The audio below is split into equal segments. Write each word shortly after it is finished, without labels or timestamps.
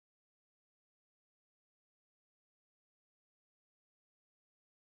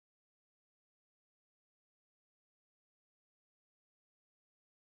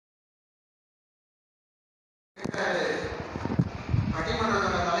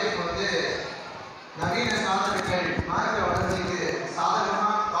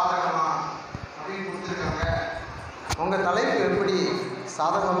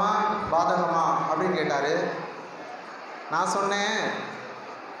நான் சொன்னேன்,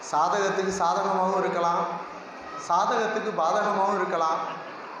 சாதகத்துக்கு சாதகமாகவும் இருக்கலாம், சாதகத்துக்கு பாதகமாகவும் இருக்கலாம்,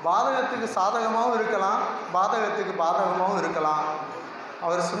 பாதகத்துக்கு சாதகமாகவும் இருக்கலாம், பாதகத்துக்கு பாதகமாகவும் இருக்கலாம்.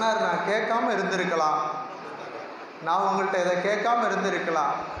 அவர் சொன்னார், நான் கேட்காம இருந்திருக்கலாம், நான் உங்கள்கிட்ட இதை கேட்காம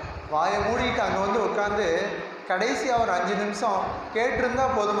இருந்திருக்கலாம். வாயை மூடிட்டு அங்கே வந்து உட்காந்து கடைசியாக ஒரு 5 நிமிஷம் கேட்டிருந்தா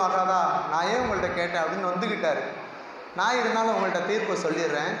போதுமாகாதா, நான் ஏன் உங்கள்கிட்ட கேட்டேன் அப்படின்னு வந்துக்கிட்டார். நான் இருந்தாலும் உங்கள்கிட்ட தீர்ப்பை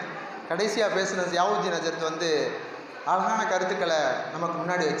சொல்லிடுறேன். கடைசியாக பேசின ஜியாவுதீன் ஹஜ்ரத் வந்து அழகான கருத்துக்களை நமக்கு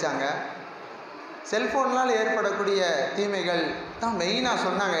முன்னாடி வச்சாங்க. செல்ஃபோன்னால் ஏற்படக்கூடிய தீமைகள் தான் மெயினாக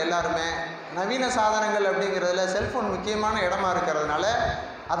சொன்னாங்க. எல்லாருமே நவீன சாதனங்கள் அப்படிங்கிறதுல செல்ஃபோன் முக்கியமான இடமா இருக்கிறதுனால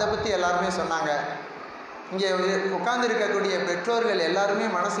அதை பற்றி எல்லாருமே சொன்னாங்க. இங்கே உட்கார்ந்துருக்கக்கூடிய பெற்றோர்கள் எல்லாருமே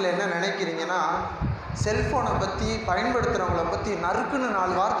மனசில் என்ன நினைக்கிறீங்கன்னா, செல்ஃபோனை பற்றி பயன்படுத்துகிறவங்கள பற்றி நறுக்குன்னு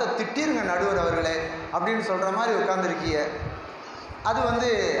 4 வார்த்தை திட்டிருங்க நடுவர் அவர்களே அப்படின்னு சொல்கிற மாதிரி உட்காந்துருக்கீங்க. அது வந்து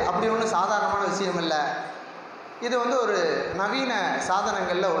அப்படி ஒன்றும் சாதாரணமான விஷயம் இல்லை. இது வந்து ஒரு நவீன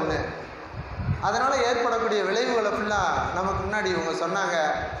சாதனங்களில் ஒன்று. அதனால் ஏற்படக்கூடிய விளைவுகளை ஃபுல்லாக நமக்கு முன்னாடி இவங்க சொன்னாங்க.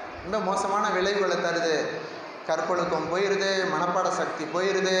 ரொம்ப மோசமான விளைவுகளை தருது. கற்பொழுக்கம் போயிடுது, மனப்பாட சக்தி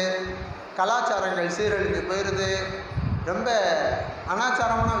போயிடுது, கலாச்சாரங்கள் சீரழிஞ்சு போயிடுது, ரொம்ப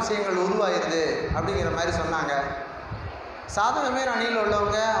அனாச்சாரமான விஷயங்கள் உருவாயிருது அப்படிங்கிற மாதிரி சொன்னாங்க. சாதகமே அணியில்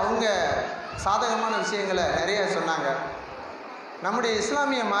உள்ளவங்க அவங்க சாதகமான விஷயங்களை நிறைய சொன்னாங்க. நம்முடைய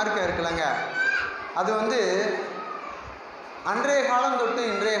இஸ்லாமிய மார்க்கம் இருக்குல்லங்க, அது வந்து அன்றைய காலம் தொட்டு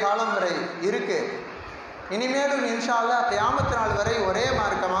இன்றைய காலம் வரை இருக்குது. இனிமேலும் இன்ஷா அல்லாஹ் கியாமத் நாள் வரை ஒரே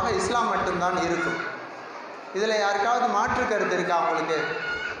மார்க்கமாக இஸ்லாம் மட்டும்தான் இருக்கும். இதில் யாருக்காவது மாற்று கருத்து இருக்கா உங்களுக்கு?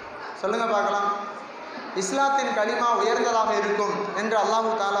 சொல்லுங்கள் பார்க்கலாம். இஸ்லாத்தின் கலிமா உயர்ந்ததாக இருக்கும் என்று அல்லாஹு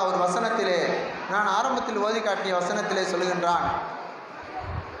தாலா ஒரு வசனத்திலே, நான் ஆரம்பத்தில் ஓதி காட்டிய வசனத்திலே சொல்லுகின்றான்.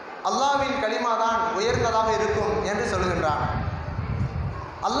 அல்லாஹ்வின் கலிமா தான் உயர்ந்ததாக இருக்கும் என்று சொல்லுகின்றான்.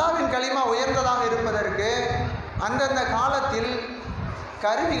 அல்லாஹ்வின் கலிமா உயர்ந்ததாக இருப்பதற்கு அந்தந்த காலத்தில்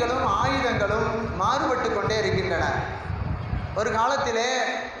கருவிகளும் ஆயுதங்களும் மாறுபட்டு கொண்டே இருக்கின்றன. ஒரு காலத்திலே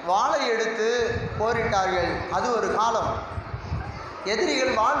வாளை எடுத்து போரிட்டார்கள், அது ஒரு காலம்.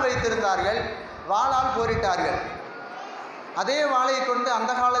 எதிரிகள் வாள் வைத்திருந்தார்கள், வாளால் போரிட்டார்கள். அதே வாளை கொண்டு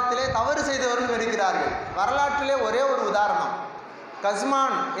அந்த காலத்திலே தவறு செய்தவர்கள் இருக்கிறார்கள். வரலாற்றிலே ஒரே ஒரு உதாரணம்,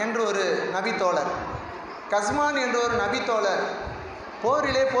 கஸ்மான் என்று ஒரு நபித்தோழர். கஸ்மான் என்று ஒரு நபித்தோழர்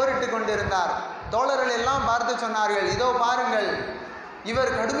போரிலே போரிட்டு கொண்டிருந்தார். தோழர்கள் எல்லாம் பார்த்து சொன்னார்கள், இதோ பாருங்கள், இவர்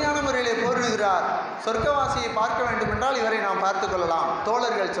கடுமையான முறையிலே போரிடுகிறார், சொர்க்கவாசியை பார்க்க வேண்டும் என்றால் இவரை நாம் பார்த்து கொள்ளலாம்.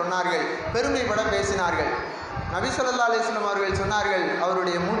 தோழர்கள் சொன்னார்கள், பெருமைப்பட பேசினார்கள். நபி ஸல்லல்லாஹு அலைஹி வஸல்லம் அவர்கள் சொன்னார்கள்,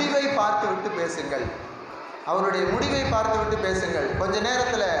 அவருடைய முடிவை பார்த்துவிட்டு பேசுங்கள், அவருடைய முடிவை பார்த்துவிட்டு பேசுங்கள். கொஞ்ச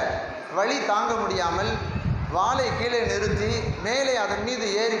நேரத்தில் வலி தாங்க முடியாமல் வாளை கீழே நிறுத்தி மேலே அதன் மீது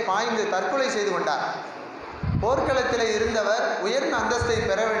ஏறி பாய்ந்து தற்கொலை செய்து கொண்டார். போர்க்களத்தில் இருந்தவர், உயர்ந்த அந்தஸ்தை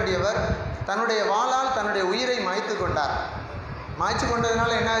பெற வேண்டியவர், தன்னுடைய வாளால் தன்னுடைய உயிரை மாய்த்து கொண்டார். மாய்ச்சி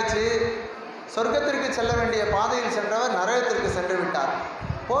கொண்டதுனால என்னாச்சு? சொர்க்கத்திற்கு செல்ல வேண்டிய பாதையில் சென்றவர் நரகத்திற்கு சென்று விட்டார்.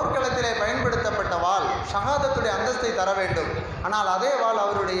 போர்க்களத்திலே பயன்படுத்தப்பட்ட வாள் ஷஹாதத்துடைய அந்தஸ்தை தர வேண்டும், ஆனால் அதே வாள்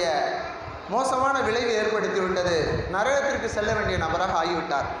அவருடைய மோசமான விளைவை ஏற்படுத்திவிட்டது. நரகத்திற்கு செல்ல வேண்டிய நபராக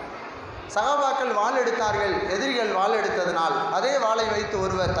ஆகிவிட்டார். சஹாபாக்கள் வாள் எடுத்தார்கள், எதிரிகள் வாள் எடுத்ததனால் அதே வாளை வைத்து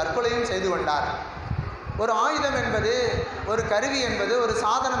ஒருவர் தற்கொலையும் செய்து கொண்டார். ஒரு ஆயுதம் என்பது, ஒரு கருவி என்பது, ஒரு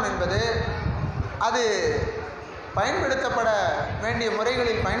சாதனம் என்பது, அது பயன்படுத்தப்பட வேண்டிய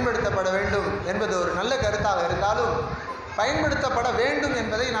முறைகளில் பயன்படுத்தப்பட வேண்டும் என்பது ஒரு நல்ல கருத்தாக இருந்தாலும், பயன்படுத்தப்பட வேண்டும்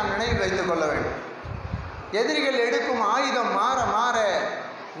என்பதை நாம் நினைவில் வைத்துக் கொள்ள வேண்டும். எதிரிகள் எடுக்கும் ஆயுதம் மாற மாற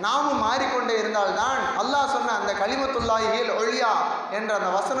நாமும் மாறிக்கொண்டே இருந்தால்தான் அல்லாஹ் சொன்ன அந்த கலிமத்துல்லாஹில் ஒழியா என்ற அந்த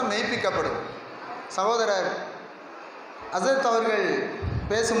வசனம் மெய்ப்பிக்கப்படும். சகோதரர் ஹஸரத் அவர்கள்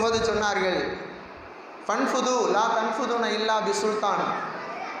பேசும்போது சொன்னார்கள், ஃபன்ஃபுது லா தன்ஃபுதுன இல்லா பி சுல்தான்,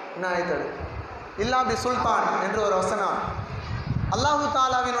 என்ன ஆயித்தது, இல்லா பி சுல்தான் என்று ஒரு வசனம். அல்லாஹு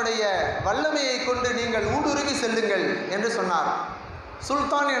தாலாவினுடைய வல்லமையை கொண்டு நீங்கள் ஊடுருவி செல்லுங்கள் என்று சொன்னார்.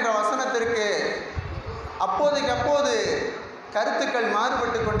 சுல்தான் என்ற வசனத்திற்கு அப்போதைக்கு அப்போது கருத்துக்கள்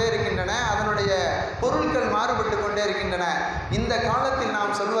மாறுபட்டு கொண்டே இருக்கின்றன, அதனுடைய பொருட்கள் மாறுபட்டு கொண்டே இருக்கின்றன. இந்த காலத்தில்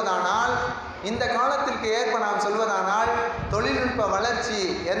நாம் சொல்வதானால், இந்த காலத்திற்கு ஏற்ப நாம் சொல்வதானால், தொழில்நுட்ப வளர்ச்சி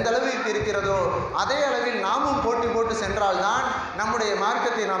எந்த அளவிற்கு இருக்கிறதோ அதே அளவில் நாமும் போட்டி போட்டு சென்றால்தான் நம்முடைய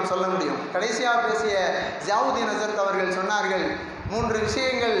மார்க்கத்தை நாம் சொல்ல முடியும். கடைசியாக பேசிய ஜியாவுதீன் ஹஜ்ரத் அவர்கள் சொன்னார்கள், 3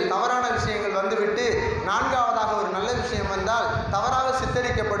 விஷயங்கள் தவறான விஷயங்கள் வந்துவிட்டு 4வதாக ஒரு நல்ல விஷயம் வந்தால் தவறாக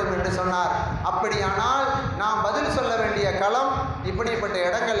சித்தரிக்கப்படும் என்று சொன்னார். அப்படியானால் நாம் பதில் சொல்ல வேண்டிய களம் இப்படிப்பட்ட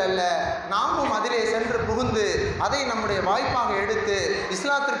இடங்கள் அல்ல. நாமும் அதிலே சென்று புகுந்து அதை நம்முடைய வாய்ப்பாக எடுத்து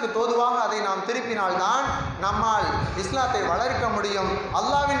இஸ்லாத்திற்கு தோதுவாக அதை நாம் திருப்பினால்தான் நம்மால் இஸ்லாத்தை வளர்க்க முடியும்,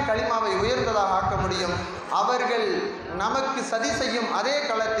 அல்லாஹ்வின் கலிமாவை உயர்ந்ததாக ஆக்க முடியும். அவர்கள் நமக்கு சதி செய்யும் அதே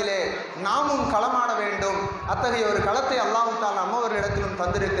களத்திலே நாமும் களமாட வேண்டும். அத்தகைய ஒரு களத்தை அல்லாஹ் தஆலா நம்மவர்களிடத்திலும்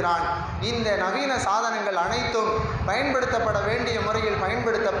தந்திருக்கிறான். இந்த நவீன சாதனங்கள் அனைத்தும் பயன்படுத்தப்பட வேண்டிய முறையில்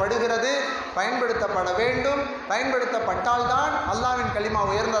பயன்படுத்தப்படுகிறது, பயன்படுத்தப்பட வேண்டும். பயன்படுத்தப்பட்டால்தான் அல்லாஹ்வின் கலிமா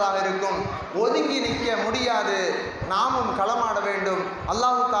உயர்ந்ததாக இருக்கும். ஒதுங்கி நிற்க முடியாது, நாமும் களமாட வேண்டும்.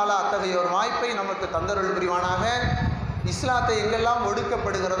 அல்லாஹ் தஆலா அத்தகைய ஒரு வாய்ப்பை நமக்கு தந்தருள் புரிவானாக. இஸ்லாத்தை எங்கெல்லாம்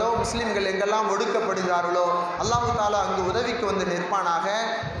ஒடுக்கப்படுகிறதோ, முஸ்லிம்கள் எங்கெல்லாம் ஒடுக்கப்படுகிறார்களோ அல்லாஹ் தஆலா அங்கு உதவிக்கு வந்து நிற்பானாக.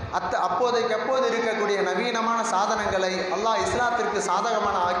 அப்போதைக்கு அப்போது இருக்கக்கூடிய நவீனமான சாதனங்களை அல்லாஹ் இஸ்லாத்திற்கு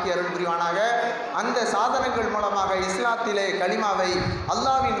சாதகமான ஆக்கி அருள் புரிவானாக. அந்த சாதனங்கள் மூலமாக இஸ்லாத்திலே கலிமாவை,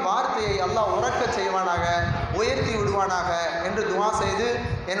 அல்லாஹ்வின் வார்த்தையை அல்லாஹ் உறக்கச் செய்வானாக, உயர்த்தி விடுவானாக என்று துஆ செய்து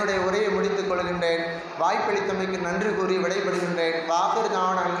என்னுடைய உரையை முடித்துக் கொள்கின்றேன். வாய்ப்பளித்தமைக்கு நன்றி கூறி விடைபெறுகின்றேன். வாஹிர்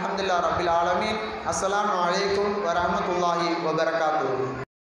தஅவானா அல்ஹம்துலில்லாஹி ரப்பில் ஆலமீன். அஸ்ஸலாமு அலைக்கும் வரஹ்மத்துல்லாஹி வபரகாத்துஹு.